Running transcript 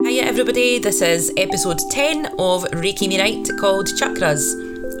Hiya everybody, this is episode 10 of Reiki Me Right called Chakras,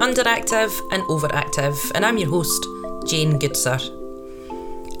 Underactive and Overactive, and I'm your host, Jane Goodser.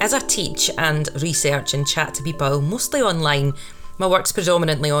 As I teach and research and chat to people, mostly online, my work's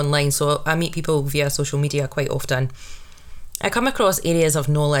predominantly online, so I meet people via social media quite often. I come across areas of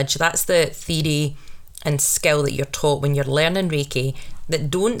knowledge, that's the theory and skill that you're taught when you're learning Reiki,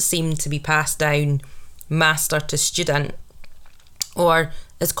 that don't seem to be passed down master to student, or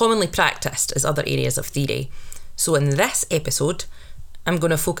as commonly practiced as other areas of theory. So in this episode, I'm going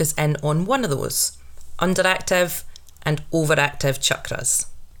to focus in on one of those, underactive and overactive chakras.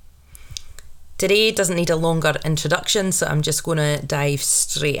 Today doesn't need a longer introduction, so I'm just going to dive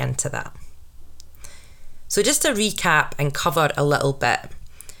straight into that. So just to recap and cover a little bit,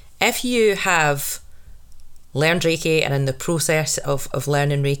 if you have learned Reiki and in the process of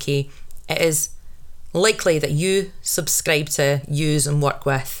learning Reiki, it is likely that you subscribe to, use and work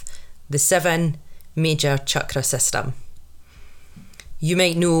with the 7 major chakra system. You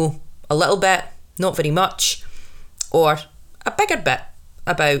might know a little bit, not very much, or a bigger bit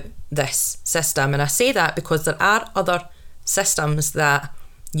about this system. And I say that because there are other systems that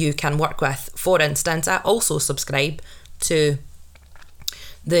you can work with. For instance, I also subscribe to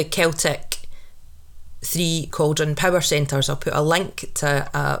the Celtic 3 Cauldron Power Centres. I'll put a link to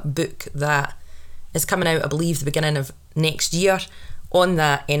a book that is coming out, I believe, the beginning of next year on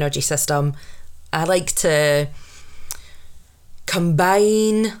that energy system. I like to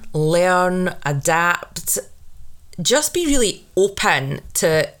combine, learn, adapt, just be really open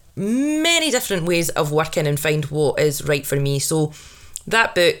to many different ways of working and find what is right for me. So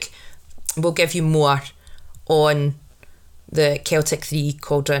that book will give you more on the Celtic 3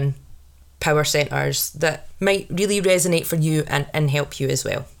 Cauldron Power Centres that might really resonate for you and help you as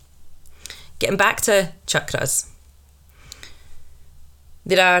well. Getting back to chakras.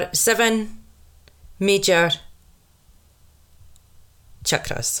 There are 7 major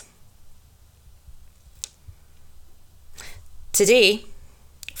chakras. Today,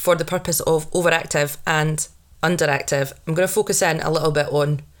 for the purpose of overactive and underactive, I'm going to focus in a little bit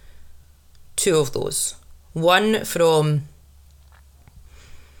on 2 of those. One from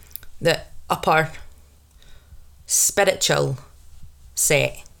the upper spiritual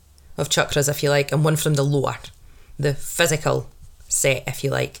set of chakras, if you like, and one from the lower, the physical set, if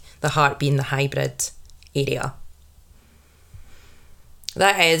you like, the heart being the hybrid area.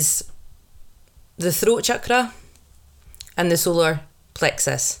 That is the throat chakra and the solar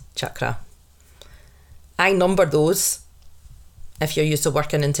plexus chakra. I number those, if you're used to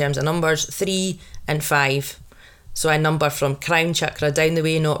working in terms of numbers, 3 and 5. So I number from crown chakra down the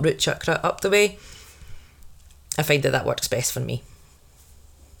way, not root chakra up the way. I find that works best for me.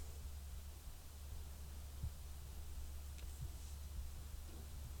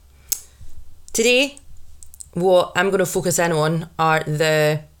 Today, what I'm going to focus in on are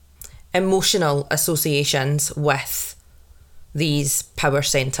the emotional associations with these power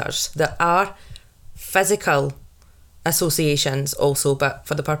centres. There are physical associations also, but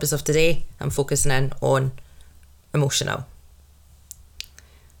for the purpose of today, I'm focusing in on emotional.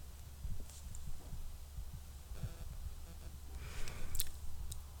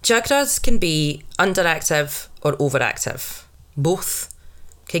 Chakras can be underactive or overactive. Both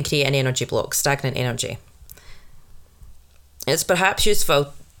can create an energy block, stagnant energy. It's perhaps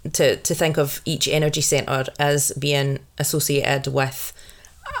useful to think of each energy centre as being associated with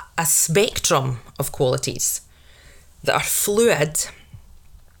a spectrum of qualities that are fluid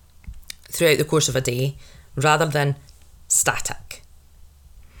throughout the course of a day rather than static.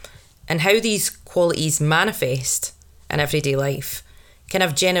 And how these qualities manifest in everyday life can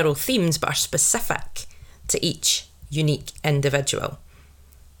have general themes but are specific to each unique individual.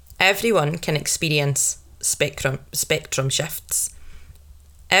 Everyone can experience spectrum shifts.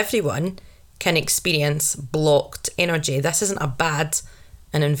 Everyone can experience blocked energy. This isn't a bad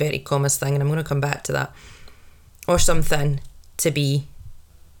and inverted commas thing, and I'm going to come back to that, or something to be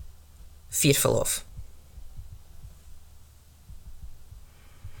fearful of.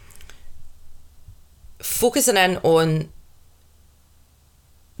 Focusing in on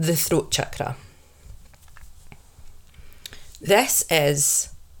the throat chakra. This is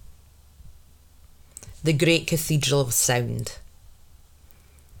the great cathedral of sound.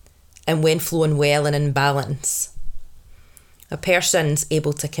 And when flowing well and in balance, a person's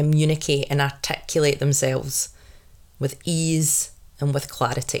able to communicate and articulate themselves with ease and with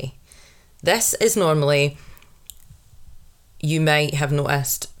clarity. This is normally, you might have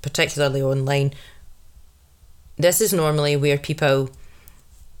noticed, particularly online, this is normally where people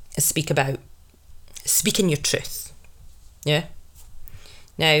speak about speaking your truth. Yeah?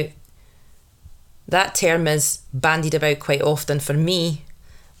 Now, that term is bandied about quite often. For me,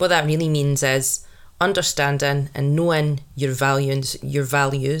 what that really means is understanding and knowing your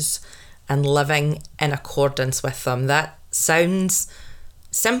values and living in accordance with them. That sounds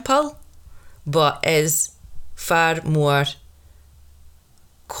simple, but is far more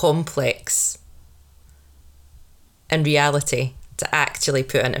complex in reality to actually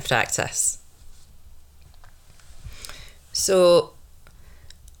put into practice. So,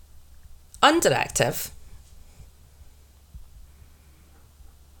 underactive,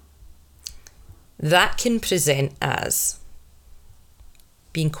 that can present as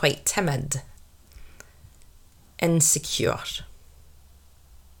being quite timid, insecure,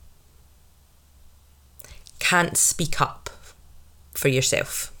 can't speak up for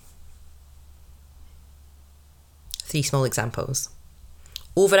yourself. 3 small examples.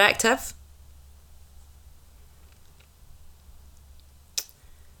 Overactive,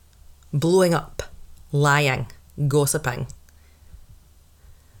 blowing up, lying, gossiping,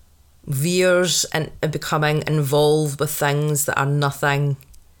 veers and becoming involved with things that are nothing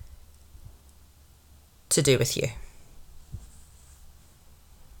to do with you.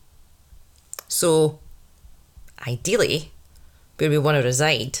 So, ideally, where we want to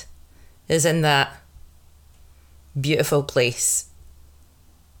reside is in that beautiful place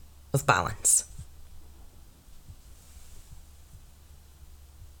of balance.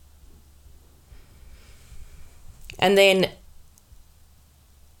 And then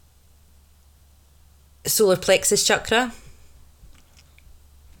solar plexus chakra,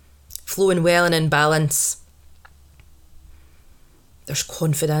 flowing well and in balance. There's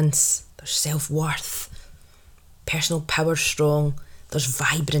confidence, there's self-worth, personal power strong, there's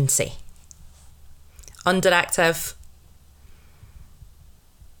vibrancy. Underactive,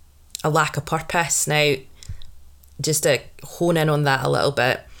 a lack of purpose. Now, just to hone in on that a little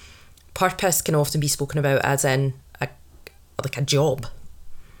bit, purpose can often be spoken about as in a job,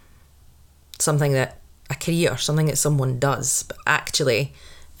 something that a career, something that someone does. But actually,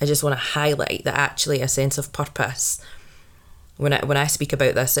 I just want to highlight that actually a sense of purpose, when I speak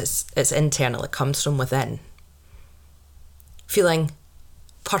about this, it's internal, it comes from within. Feeling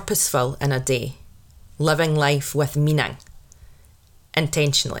purposeful in a day, living life with meaning,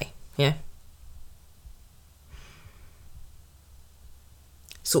 intentionally, yeah?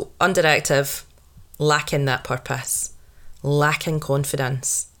 So underactive, lacking that purpose, lacking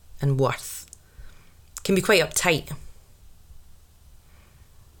confidence and worth, can be quite uptight.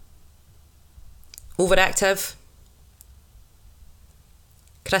 Overactive,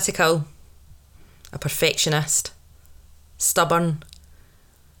 critical, a perfectionist, stubborn,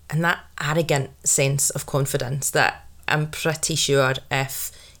 and that arrogant sense of confidence that I'm pretty sure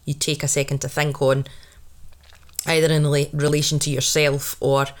if you take a second to think on, either in relation to yourself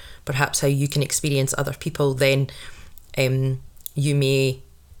or perhaps how you can experience other people, then you may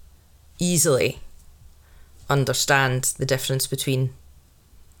easily understand the difference between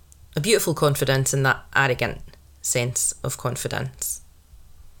a beautiful confidence and that arrogant sense of confidence.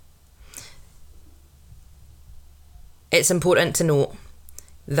 It's important to note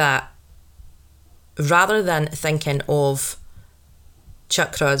that rather than thinking of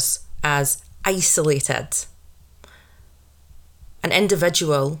chakras as isolated, an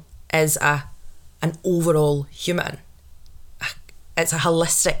individual is an overall human. It's a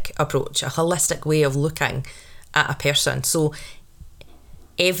holistic approach, a holistic way of looking at a person. So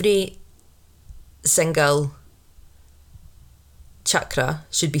every single chakra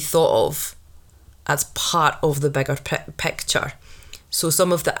should be thought of as part of the bigger picture. So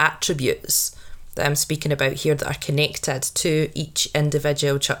some of the attributes that I'm speaking about here that are connected to each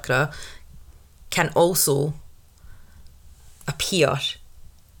individual chakra can also appear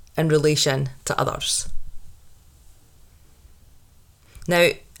in relation to others. Now,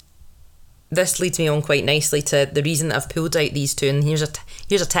 this leads me on quite nicely to the reason that I've pulled out these two, and here's a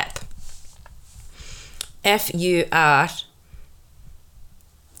tip. If you are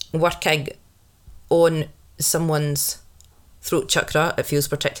working on someone's throat chakra, it feels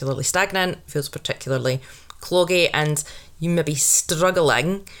particularly stagnant, feels particularly cloggy, and you may be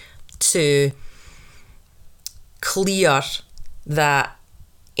struggling to clear that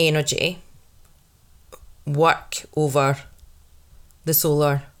energy, work over the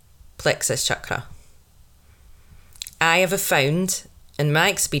solar plexus chakra. I have found, in my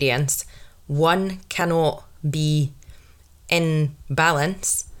experience, one cannot be in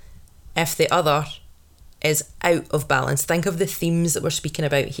balance if the other is out of balance. Think of the themes that we're speaking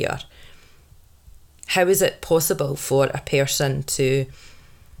about here. How is it possible for a person to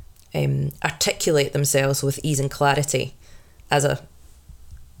articulate themselves with ease and clarity as a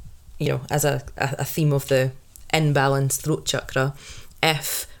as a theme of the imbalanced throat chakra,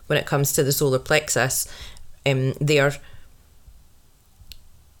 if when it comes to the solar plexus, their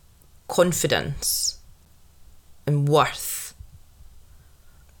confidence and worth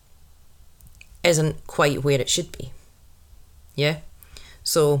isn't quite where it should be. Yeah?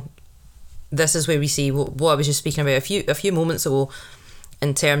 So this is where we see what I was just speaking about a few moments ago,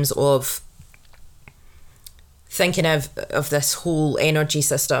 in terms of thinking of this whole energy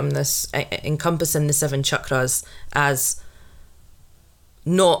system, this encompassing the 7 chakras as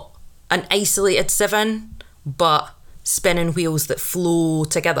not an isolated 7, but spinning wheels that flow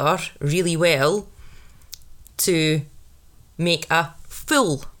together really well to make a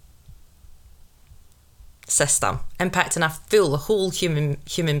full system, impacting a whole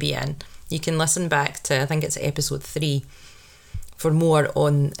human being. You can listen back to, I think it's episode 3, for more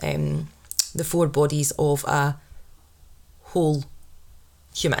on the 4 bodies of a whole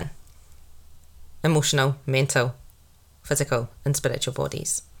human: emotional, mental, physical and spiritual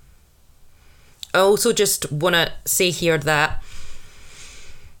bodies. I also just want to say here that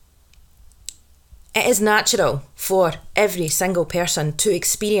it is natural for every single person to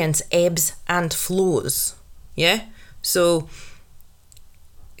experience ebbs and flows. Yeah? So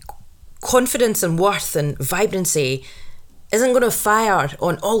confidence and worth and vibrancy isn't going to fire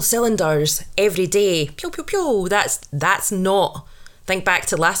on all cylinders every day. Pew, pew, pew. That's not. Think back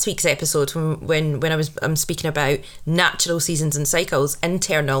to last week's episode when I'm speaking about natural seasons and cycles,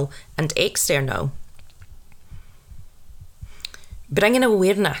 internal and external. Bringing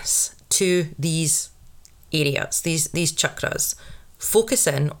awareness to these areas, these chakras,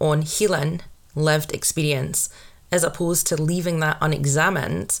 focusing on healing lived experience as opposed to leaving that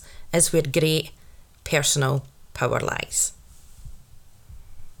unexamined, is where great personal power lies.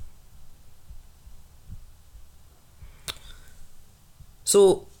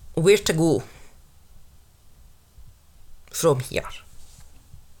 So, where to go from here?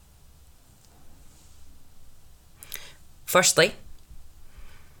 Firstly,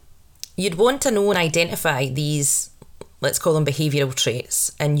 you'd want to know and identify these, let's call them behavioural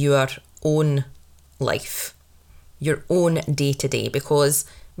traits, in your own life, your own day-to-day, because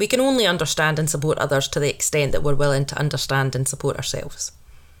we can only understand and support others to the extent that we're willing to understand and support ourselves.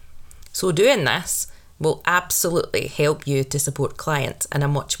 So doing this will absolutely help you to support clients in a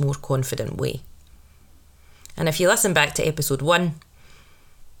much more confident way. And if you listen back to episode 1,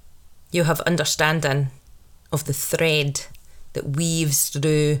 you'll have understanding of the thread that weaves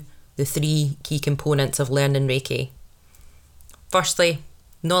through the 3 key components of learning Reiki. Firstly,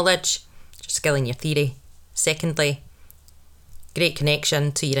 knowledge, your skill in your theory. Secondly, great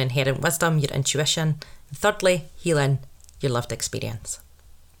connection to your inherent wisdom, your intuition. And thirdly, healing, your lived experience.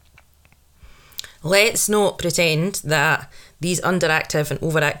 Let's not pretend that these underactive and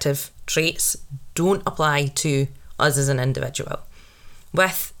overactive traits don't apply to us as an individual.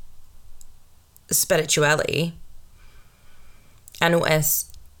 With spirituality, I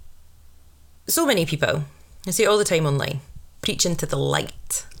notice so many people, I see it all the time online, preaching to the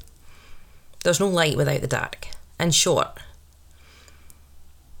light. There's no light without the dark. In short,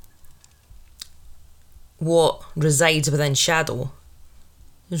 what resides within shadow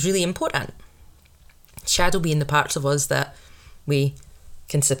is really important. Shadow being the parts of us that we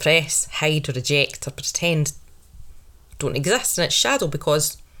can suppress, hide, or reject, or pretend don't exist. And it's shadow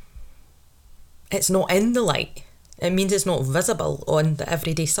because it's not in the light. It means it's not visible on the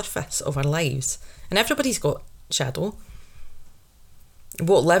everyday surface of our lives. And everybody's got shadow.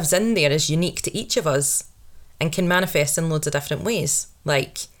 What lives in there is unique to each of us and can manifest in loads of different ways,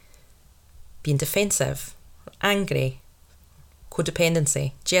 like being defensive, angry,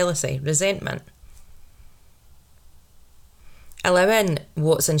 codependency, jealousy, resentment. Allowing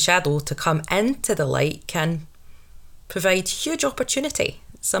what's in shadow to come into the light can provide huge opportunity.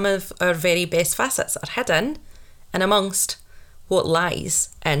 Some of our very best facets are hidden and amongst what lies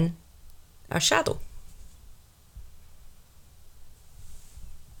in our shadow.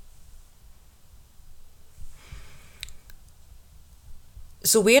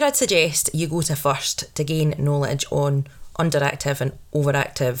 So where I'd suggest you go to first to gain knowledge on underactive and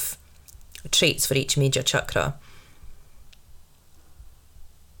overactive traits for each major chakra,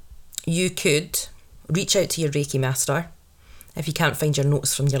 you could reach out to your Reiki master if you can't find your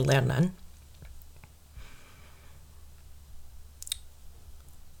notes from your learning.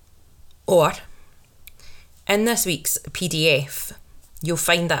 Or in this week's PDF, you'll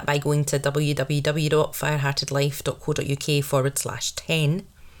find that by going to www.fireheartedlife.co.uk/10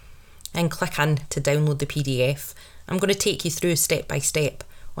 and click on to download the PDF. I'm going to take you through step by step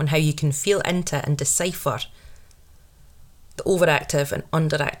on how you can feel into and decipher the overactive and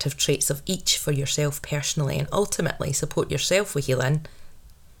underactive traits of each for yourself personally, and ultimately support yourself with healing.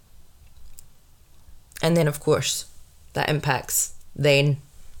 And then, of course, that impacts then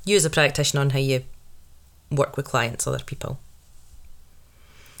you as a practitioner on how you work with clients, other people.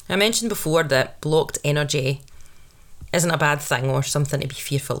 I mentioned before that blocked energy isn't a bad thing or something to be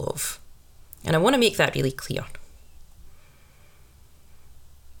fearful of. And I want to make that really clear.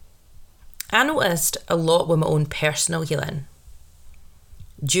 I noticed a lot with my own personal healing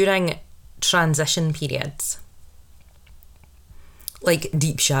during transition periods, like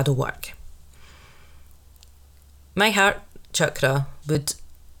deep shadow work. My heart chakra would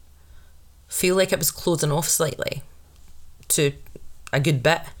feel like it was closing off slightly, to a good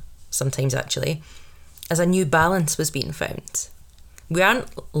bit, sometimes actually, as a new balance was being found. We aren't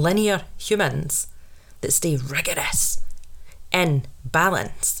linear humans that stay rigorous in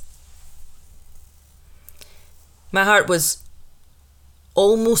balance. My heart was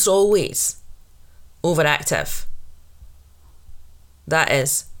almost always overactive. That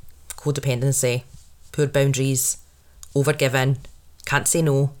is codependency, poor boundaries, overgiving, can't say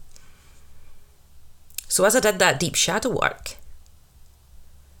no. So as I did that deep shadow work,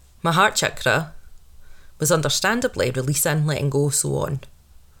 my heart chakra was understandably releasing, letting go, so on.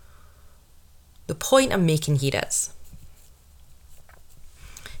 The point I'm making here is,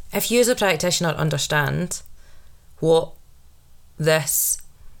 if you as a practitioner understand what this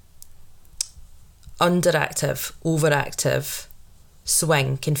underactive, overactive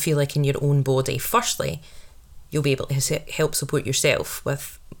swing can feel like in your own body, firstly, you'll be able to help support yourself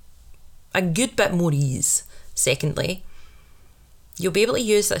with a good bit more ease. Secondly, you'll be able to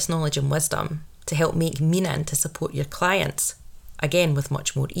use this knowledge and wisdom to help make meaning to support your clients, again with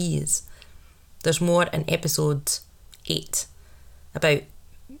much more ease. There's more in episode 8 about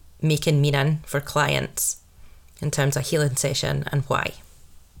making meaning for clients in terms of healing session and why.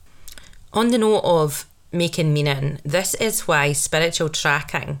 On the note of making meaning, this is why spiritual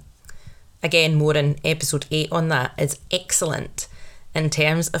tracking, again more in episode 8 on that, is excellent in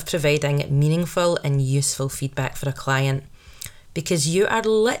terms of providing meaningful and useful feedback for a client, because you are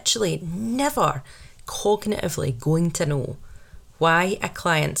literally never cognitively going to know why a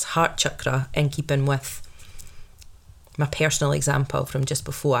client's heart chakra, in keeping with my personal example from just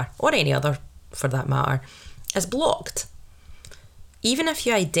before, or any other for that matter, is blocked. Even if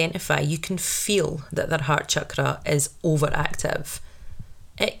you identify, you can feel that their heart chakra is overactive.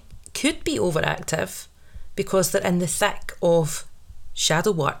 It could be overactive because they're in the thick of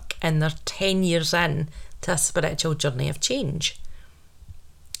shadow work and they're 10 years in to a spiritual journey of change.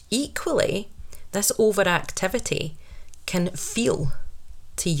 Equally, this overactivity can feel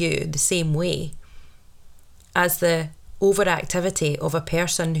to you the same way as the overactivity of a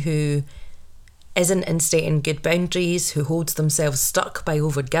person who isn't instating good boundaries, who holds themselves stuck by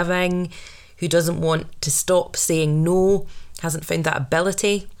overgiving, who doesn't want to stop saying no, hasn't found that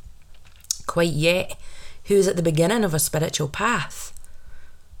ability quite yet, who's at the beginning of a spiritual path.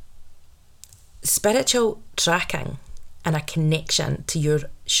 Spiritual tracking and a connection to your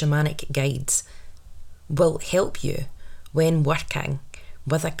shamanic guides will help you when working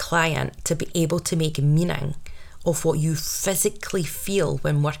with a client to be able to make meaning of what you physically feel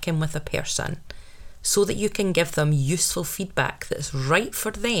when working with a person, so that you can give them useful feedback that's right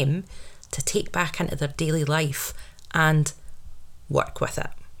for them to take back into their daily life and work with it.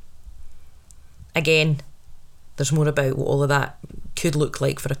 Again, there's more about what all of that could look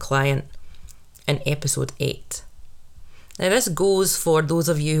like for a client in episode 8. Now, this goes for those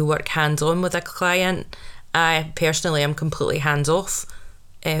of you who work hands-on with a client. I personally am completely hands-off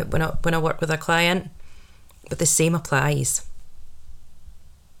when I work with a client, but the same applies.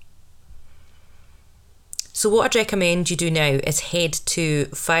 So what I'd recommend you do now is head to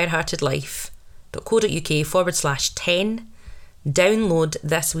fireheartedlife.co.uk/10, download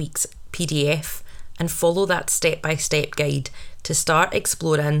this week's PDF and follow that step-by-step guide to start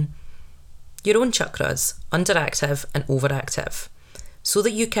exploring your own chakras, underactive and overactive, so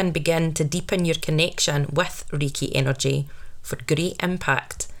that you can begin to deepen your connection with Reiki energy for great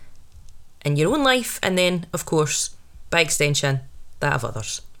impact in your own life, and then, of course, by extension, that of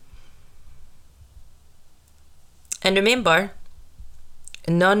others. And remember,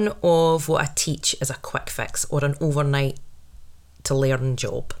 none of what I teach is a quick fix or an overnight to learn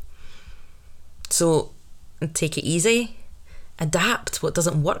job. So take it easy, adapt what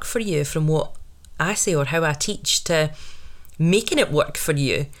doesn't work for you from what I say or how I teach to making it work for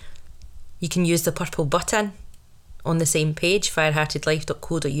you. You can use the purple button on the same page,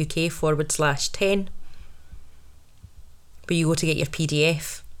 fireheartedlife.co.uk/10, where you go to get your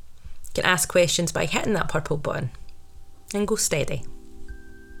PDF. You can ask questions by hitting that purple button. and go steady.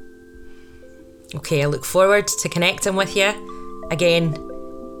 Okay, I look forward to connecting with you again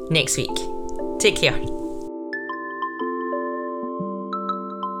next week. Take care.